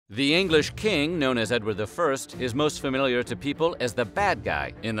The English king, known as Edward I, is most familiar to people as the bad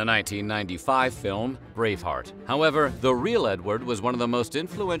guy in the 1995 film Braveheart. However, the real Edward was one of the most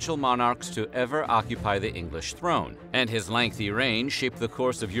influential monarchs to ever occupy the English throne, and his lengthy reign shaped the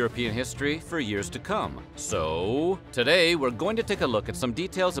course of European history for years to come. So, today we're going to take a look at some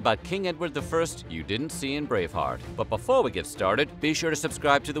details about King Edward I you didn't see in Braveheart. But before we get started, be sure to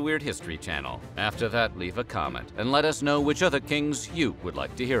subscribe to the Weird History channel. After that, leave a comment and let us know which other kings you would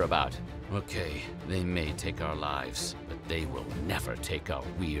like to hear about. Okay, they may take our lives, but they will never take our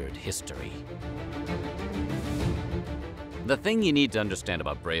weird history. The thing you need to understand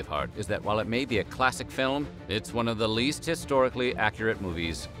about Braveheart is that while it may be a classic film, it's one of the least historically accurate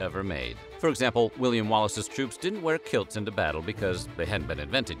movies ever made. For example, William Wallace's troops didn't wear kilts into battle because they hadn't been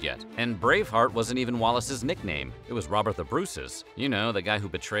invented yet. And Braveheart wasn't even Wallace's nickname. It was Robert the Bruce's. You know, the guy who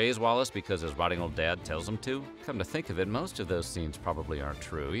betrays Wallace because his rotting old dad tells him to. Come to think of it, most of those scenes probably aren't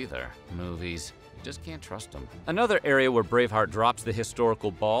true either. Movies. Just can't trust them. Another area where Braveheart drops the historical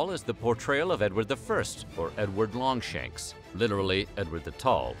ball is the portrayal of Edward I, or Edward Longshanks. Literally, Edward the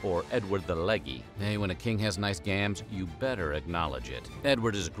Tall, or Edward the Leggy. Hey, when a king has nice gams, you better acknowledge it.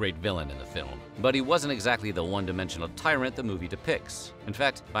 Edward is a great villain in the film, but he wasn't exactly the one-dimensional tyrant the movie depicts. In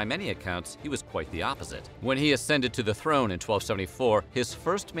fact, by many accounts, he was quite the opposite. When he ascended to the throne in 1274, his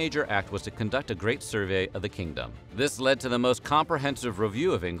first major act was to conduct a great survey of the kingdom. This led to the most comprehensive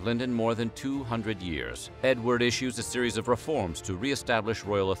review of England in more than 200 years. Edward issues a series of reforms to re-establish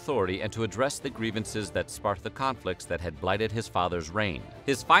royal authority and to address the grievances that sparked the conflicts that had blighted his father's reign.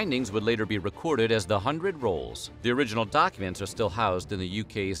 His findings would later be recorded as the 100 Rolls. The original documents are still housed in the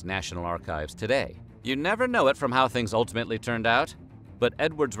UK's National Archives today. You never know it from how things ultimately turned out. But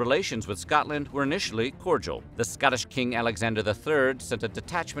Edward's relations with Scotland were initially cordial. The Scottish King Alexander III sent a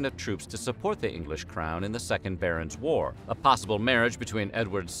detachment of troops to support the English crown in the Second Barons' War. A possible marriage between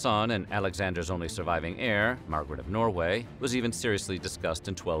Edward's son and Alexander's only surviving heir, Margaret of Norway, was even seriously discussed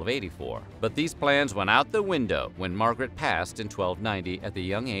in 1284. But these plans went out the window when Margaret passed in 1290 at the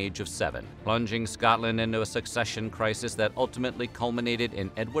young age of 7, plunging Scotland into a succession crisis that ultimately culminated in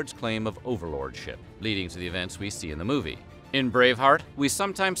Edward's claim of overlordship, leading to the events we see in the movie. In Braveheart, we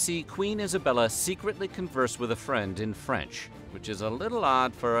sometimes see Queen Isabella secretly converse with a friend in French, which is a little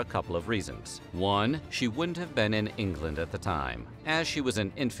odd for a couple of reasons. One, she wouldn't have been in England at the time, as she was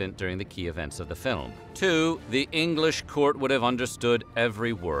an infant during the key events of the film. Two, the English court would have understood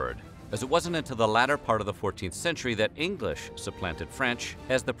every word, as it wasn't until the latter part of the 14th century that English supplanted French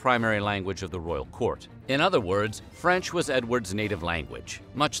as the primary language of the royal court. In other words, French was Edward's native language,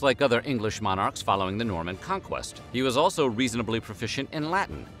 much like other English monarchs following the Norman conquest. He was also reasonably proficient in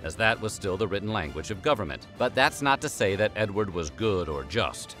Latin, as that was still the written language of government. But that's not to say that Edward was good or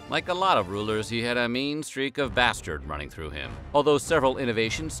just. Like a lot of rulers, he had a mean streak of bastard running through him. Although several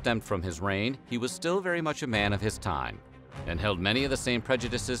innovations stemmed from his reign, he was still very much a man of his time, and held many of the same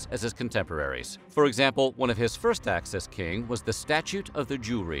prejudices as his contemporaries. For example, one of his first acts as king was the Statute of the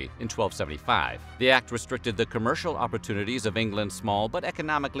Jewry in 1275. The act restricted the commercial opportunities of England's small but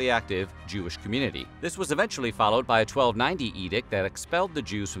economically active Jewish community. This was eventually followed by a 1290 edict that expelled the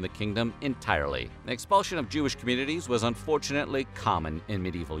Jews from the kingdom entirely. The expulsion of Jewish communities was unfortunately common in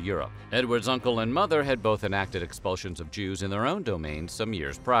medieval Europe. Edward's uncle and mother had both enacted expulsions of Jews in their own domains some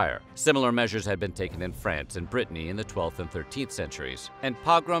years prior. Similar measures had been taken in France and Brittany in the 12th and 13th centuries, and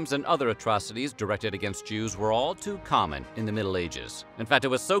pogroms and other atrocities directed against Jews were all too common in the Middle Ages. In fact, it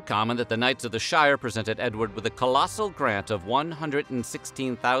was so common that the Knights of the Shire presented Edward with a colossal grant of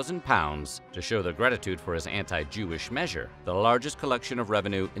 £116,000 to show their gratitude for his anti-Jewish measure, the largest collection of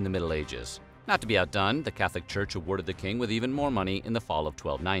revenue in the Middle Ages. Not to be outdone, the Catholic Church awarded the king with even more money in the fall of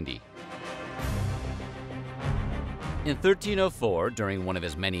 1290. In 1304, during one of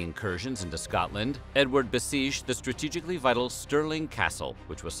his many incursions into Scotland, Edward besieged the strategically vital Stirling Castle,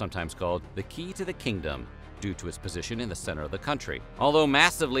 which was sometimes called the Key to the Kingdom, due to its position in the center of the country. Although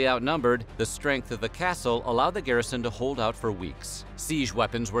massively outnumbered, the strength of the castle allowed the garrison to hold out for weeks. Siege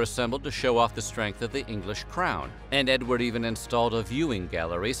weapons were assembled to show off the strength of the English crown, and Edward even installed a viewing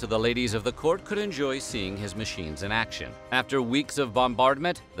gallery so the ladies of the court could enjoy seeing his machines in action. After weeks of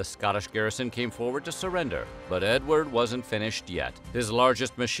bombardment, the Scottish garrison came forward to surrender, but Edward wasn't finished yet. His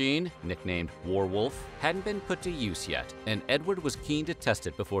largest machine, nicknamed Warwolf, hadn't been put to use yet, and Edward was keen to test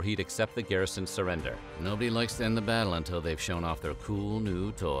it before he'd accept the garrison's surrender. Nobody likes to end the battle until they've shown off their cool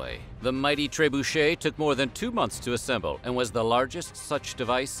new toy. The mighty trebuchet took more than 2 months to assemble and was the largest such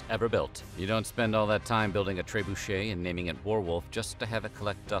device ever built. You don't spend all that time building a trebuchet and naming it Warwolf just to have it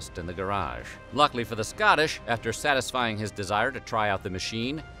collect dust in the garage. Luckily for the Scottish, after satisfying his desire to try out the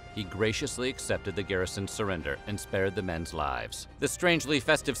machine, he graciously accepted the garrison's surrender and spared the men's lives. The strangely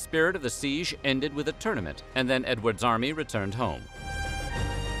festive spirit of the siege ended with a tournament, and then Edward's army returned home.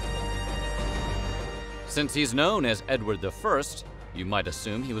 Since he's known as Edward I, you might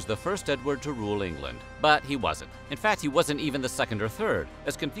assume he was the first Edward to rule England, but he wasn't. In fact, he wasn't even the second or third.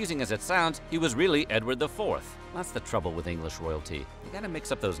 As confusing as it sounds, he was really Edward IV. That's the trouble with English royalty. You gotta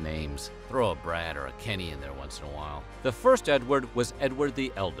mix up those names. Throw a Brad or a Kenny in there once in a while. The first Edward was Edward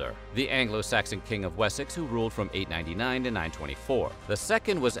the Elder, the Anglo-Saxon king of Wessex who ruled from 899 to 924. The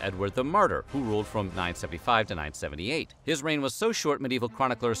second was Edward the Martyr, who ruled from 975 to 978. His reign was so short medieval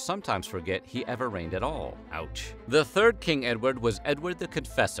chroniclers sometimes forget he ever reigned at all. Ouch. The third King Edward was Edward the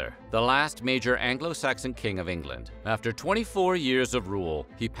Confessor, the last major Anglo-Saxon king of England. After 24 years of rule,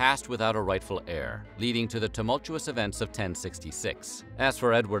 he passed without a rightful heir, leading to the tumultuous events of 1066. As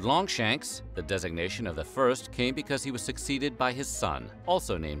for Edward Longshanks, the designation of the first came because he was succeeded by his son,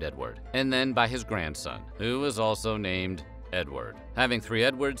 also named Edward, and then by his grandson, who was also named Edward. Having 3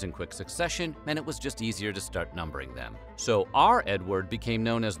 Edwards in quick succession meant it was just easier to start numbering them. So our Edward became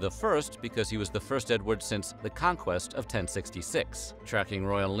known as the first because he was the first Edward since the conquest of 1066. Tracking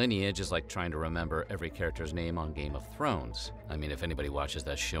royal lineage is like trying to remember every character's name on Game of Thrones. I mean, if anybody watches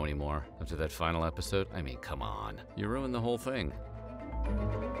that show anymore after that final episode, I mean, come on. You ruined the whole thing.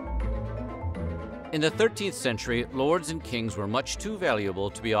 In the 13th century, lords and kings were much too valuable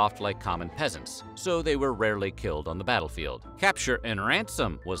to be offed like common peasants, so they were rarely killed on the battlefield. Capture and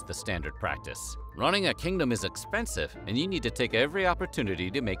ransom was the standard practice. Running a kingdom is expensive, and you need to take every opportunity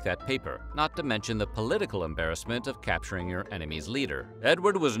to make that paper, not to mention the political embarrassment of capturing your enemy's leader.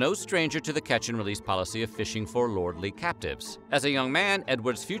 Edward was no stranger to the catch-and-release policy of fishing for lordly captives. As a young man,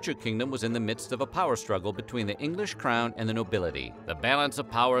 Edward's future kingdom was in the midst of a power struggle between the English crown and the nobility. The balance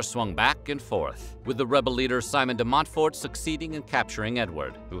of power swung back and forth, with the rebel leader Simon de Montfort succeeding in capturing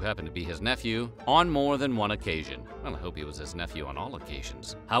Edward, who happened to be his nephew, on more than one occasion. Well, I hope he was his nephew on all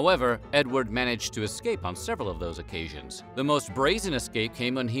occasions. However, Edward managed to escape on several of those occasions. The most brazen escape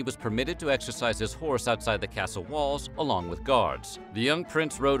came when he was permitted to exercise his horse outside the castle walls along with guards. The young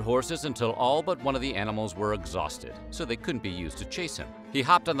prince rode horses until all but one of the animals were exhausted, so they couldn't be used to chase him. He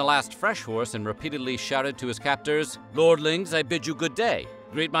hopped on the last fresh horse and repeatedly shouted to his captors, "Lordlings, I bid you good day.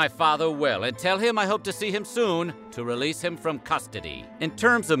 Greet my father well, and tell him I hope to see him soon to release him from custody." In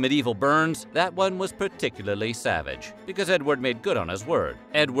terms of medieval burns, that one was particularly savage, because Edward made good on his word.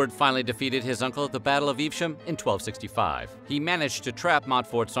 Edward finally defeated his uncle at the Battle of Evesham in 1265. He managed to trap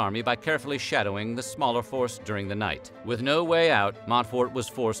Montfort's army by carefully shadowing the smaller force during the night. With no way out, Montfort was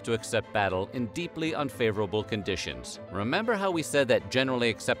forced to accept battle in deeply unfavorable conditions. Remember how we said that generally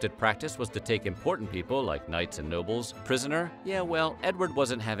accepted practice was to take important people, like knights and nobles, prisoner? Yeah, well, Edward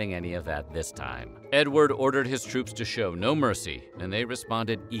wasn't having any of that this time. Edward ordered his troops to show no mercy, and they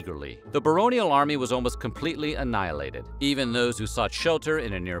responded eagerly. The baronial army was almost completely annihilated. Even those who sought shelter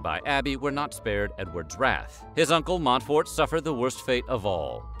in a nearby abbey were not spared Edward's wrath. His uncle Montfort suffered the worst fate of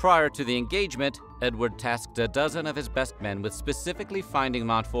all. Prior to the engagement, Edward tasked a dozen of his best men with specifically finding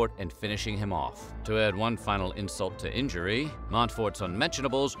Montfort and finishing him off. To add one final insult to injury, Montfort's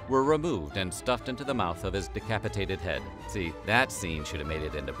unmentionables were removed and stuffed into the mouth of his decapitated head. See, that scene should have made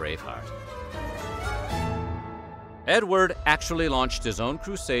it into Braveheart. Edward actually launched his own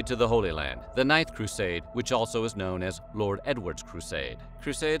crusade to the Holy Land, the Ninth Crusade, which also is known as Lord Edward's Crusade.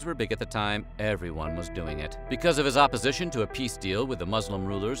 Crusades were big at the time, everyone was doing it. Because of his opposition to a peace deal with the Muslim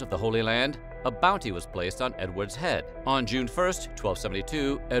rulers of the Holy Land, a bounty was placed on Edward's head. On June 1st,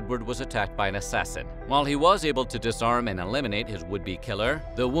 1272, Edward was attacked by an assassin. While he was able to disarm and eliminate his would-be killer,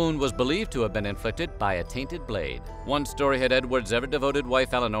 the wound was believed to have been inflicted by a tainted blade. One story had Edward's ever-devoted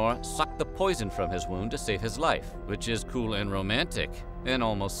wife Eleanor suck the poison from his wound to save his life, which is cool and romantic, and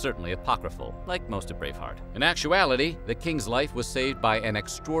almost certainly apocryphal, like most of Braveheart. In actuality, the king's life was saved by an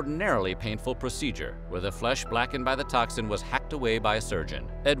extraordinarily painful procedure, where the flesh blackened by the toxin was hacked away by a surgeon.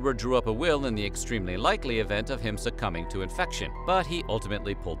 Edward drew up a will in the extremely likely event of him succumbing to infection, but he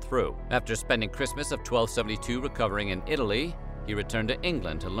ultimately pulled through. After spending Christmas of 1272 recovering in Italy, he returned to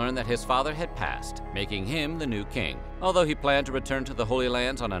England to learn that his father had passed, making him the new king. Although he planned to return to the Holy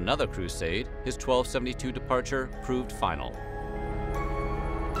Lands on another crusade, his 1272 departure proved final.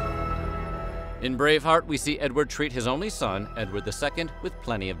 In Braveheart, we see Edward treat his only son, Edward II, with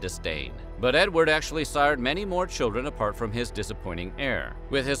plenty of disdain. But Edward actually sired many more children apart from his disappointing heir.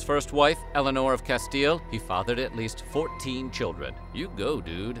 With his first wife, Eleanor of Castile, he fathered at least 14 children. You go,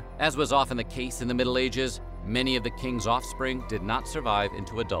 dude. As was often the case in the Middle Ages, Many of the king's offspring did not survive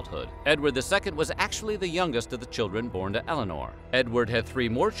into adulthood. Edward II was actually the youngest of the children born to Eleanor. Edward had 3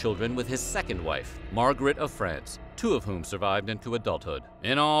 more children with his second wife, Margaret of France, 2 of whom survived into adulthood.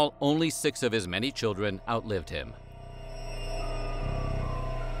 In all, only 6 of his many children outlived him.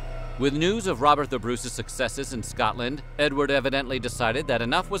 With news of Robert the Bruce's successes in Scotland, Edward evidently decided that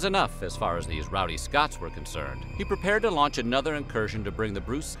enough was enough as far as these rowdy Scots were concerned. He prepared to launch another incursion to bring the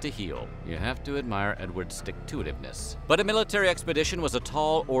Bruce to heel. You have to admire Edward's stick-to-itiveness. But a military expedition was a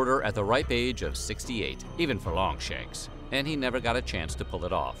tall order at the ripe age of 68, even for Longshanks, and he never got a chance to pull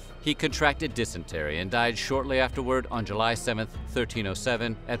it off. He contracted dysentery and died shortly afterward on July 7,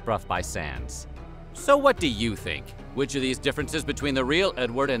 1307, at Bruff-by-Sands. So what do you think? Which of these differences between the real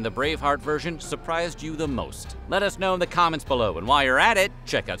Edward and the Braveheart version surprised you the most? Let us know in the comments below, and while you're at it,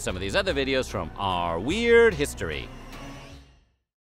 check out some of these other videos from our weird history.